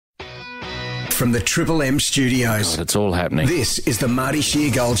from the Triple M studios. God, it's all happening. This is the Marty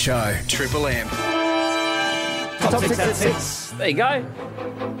Sheargold Show. Triple M. Top 6 at 6. There you go.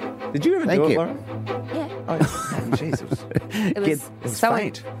 Did you ever Thank do it, you. Lauren? Yeah. Oh, jeez. It was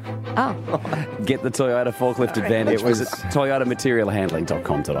faint. Oh, Get the Toyota forklift advantage. Visit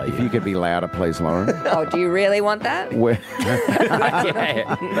toyotamaterialhandling.com.au. If you could be louder, please, Lauren. oh, do you really want that? Where-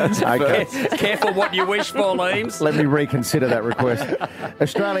 Yeah, that's Okay. Careful what you wish for, Leames. Let me reconsider that request.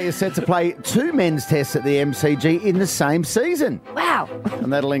 Australia is set to play 2 men's tests at the MCG in the same season. Wow.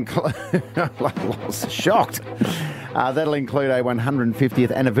 And that'll include... I was shocked. That'll include a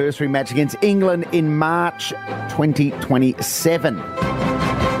 150th anniversary match against England in March 2027.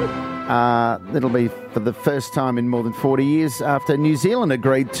 It'll be for the first time in more than 40 years after New Zealand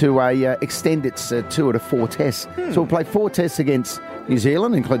agreed to extend its tour to 4 tests. So we'll play 4 tests against New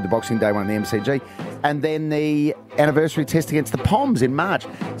Zealand, include the Boxing Day one in the MCG, and then the anniversary test against the Poms in March.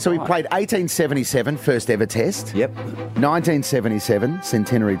 So we played 1877, first ever test. Yep. 1977,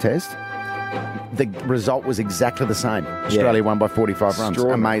 centenary test. The result was exactly the same. Australia won by 45 runs.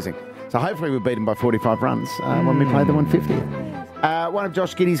 Amazing. So hopefully we'll beat them by 45 runs when we play the 150th. One of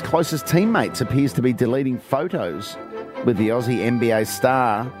Josh Giddey's closest teammates appears to be deleting photos with the Aussie NBA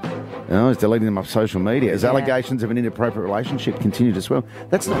star. Oh, he's deleting them off social media as allegations of an inappropriate relationship continue to swell.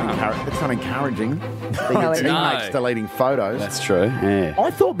 That's not encouraging. Your teammates deleting photos. That's true. Yeah. I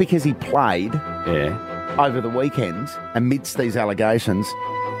thought because he played Yeah. over the weekend amidst these allegations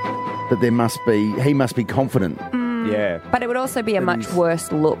that he must be confident. Yeah. But it would also be a much worse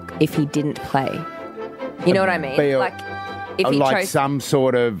look if he didn't play. You know what I mean? Like, if he chose... some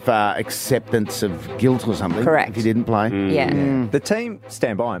sort of acceptance of guilt or something. Correct. If he didn't play. Yeah. The team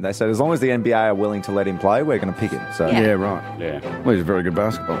stand by him. They said as long as the NBA are willing to let him play, we're going to pick him. So Yeah. Yeah, right. Yeah. Well, he's very good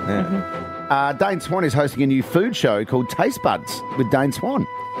basketball. yeah. Dane Swan is hosting a new food show called Taste Buds with Dane Swan.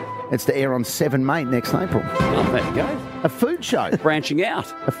 It's to air on 7 Mate next April. Oh, there you go. A food show. Branching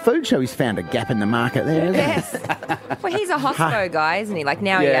out. A food show. He's found a gap in the market there, hasn't he? Yes. Well, he's a hospo guy, isn't he? Like,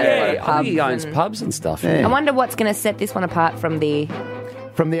 now he has a lot of I pubs. think he owns and- pubs and stuff. Yeah. I wonder what's going to set this one apart from the...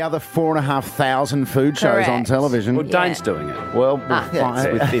 From the other 4,500 food shows on Correct. television. Well, Dane's doing it. Well,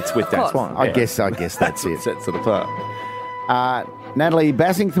 It's with Dan course. Swan. I guess that's it. Sets it apart. Natalie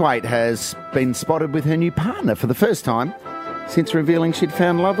Bassingthwaite has been spotted with her new partner for the first time since revealing she'd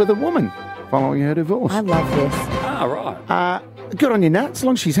found love with a woman following her divorce. I love this. Ah, right. Good on you, Nat, as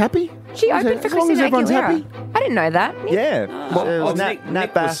long as she's happy. She As opened for long as Christina everyone's Aguilera. happy. I didn't know that. Yeah. Oh,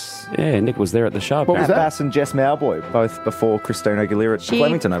 Nick Bass. Nick was there at the show. What was Nat that? Bass and Jess Mowboy, both before Christina Aguilera at She-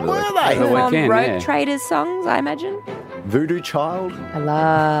 Flemington over the Were week. they? the On weekend, Road yeah. Traders songs, I imagine. Voodoo Child. I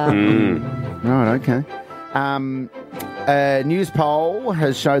love... Right, okay. A news poll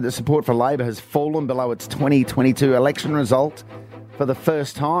has showed that support for Labor has fallen below its 2022 election result for the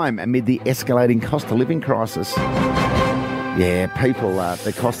first time amid the escalating cost of living crisis. Yeah, people,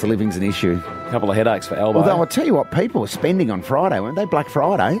 the cost of living's an issue. A couple of headaches for Elbow. Although I'll tell you what, people were spending on Friday, weren't they? Black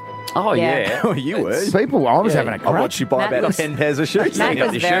Friday. oh, Yeah. yeah. Oh, you were. People, I was having a I crack. watched you buy Matt about was- 10 pairs of shoes. Matt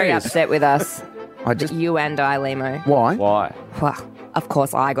got was your very shoes. upset with us. I just, You and I, Limo. why? Why? Well, of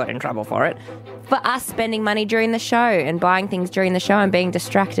course I got in trouble for it. For us spending money during the show and buying things during the show and being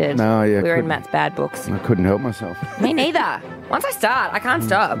distracted. No, yeah, We were in couldn't. Matt's bad books. I couldn't help myself. Me neither. Once I start, I can't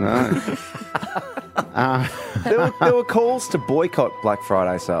stop. There were calls to boycott Black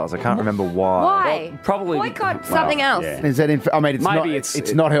Friday sales. I can't remember why. Why? Probably- Boycott something else. yeah. Is that? I mean, it's Maybe not. it's-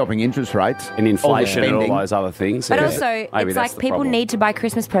 It's not helping interest rates And inflation and all spending. those other things. But yeah. also, Maybe it's that's like the people problem. need to buy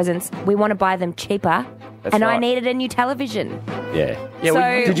Christmas presents. We want to buy them cheaper. That's and I right. needed a new television. Yeah. So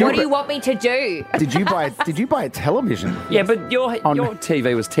did you- what do you want me to do? Did you buy a television? Yeah, but your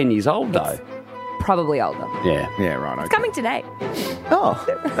TV was 10 years old, though. Probably older. Yeah. Yeah, right. Okay. It's coming today. Oh,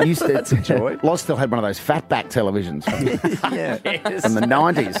 I used to, that's a joy. Loz still had one of those fatback televisions yeah. in the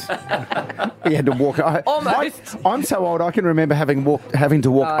 90s. He had to walk. Almost. I'm so old. I can remember having to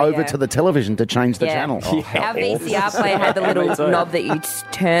walk Oh, over yeah. to the television to change the Yeah. channel. Our VCR player had the little knob that you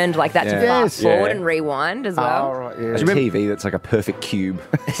turned like that to Yeah. fast Yes. forward Yeah. and rewind as well. Oh, right, yeah. A TV that's like a perfect cube.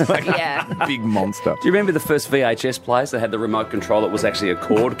 It's like Yeah. a big monster. Do you remember the first VHS players that had the remote control that was actually a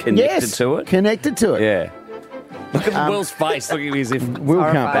cord connected Yes, to it? connected to it. Yeah. Look at Will's face, looking at me as if Will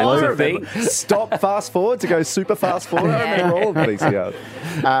can't Horrified. was believe a it. thing. Stop, fast forward to go super fast forward. I remember all of the VCRs.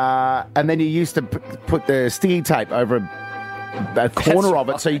 And then you used to put the sticky tape over a corner of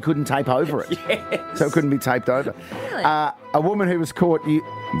it so you couldn't tape over it. Yes. So it couldn't be taped over. Really? A woman who was caught...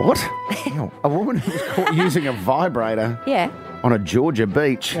 What? A woman who was caught using a vibrator Yeah. on a Georgia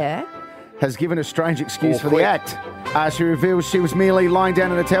beach Yeah. has given a strange excuse for the act. She reveals she was merely lying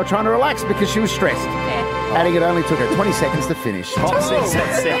down in a towel trying to relax because she was stressed. Yeah. Adding it only took her 20 seconds to finish. Top 6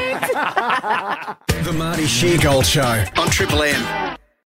 at 6. The Marty Sheargold Show on Triple M.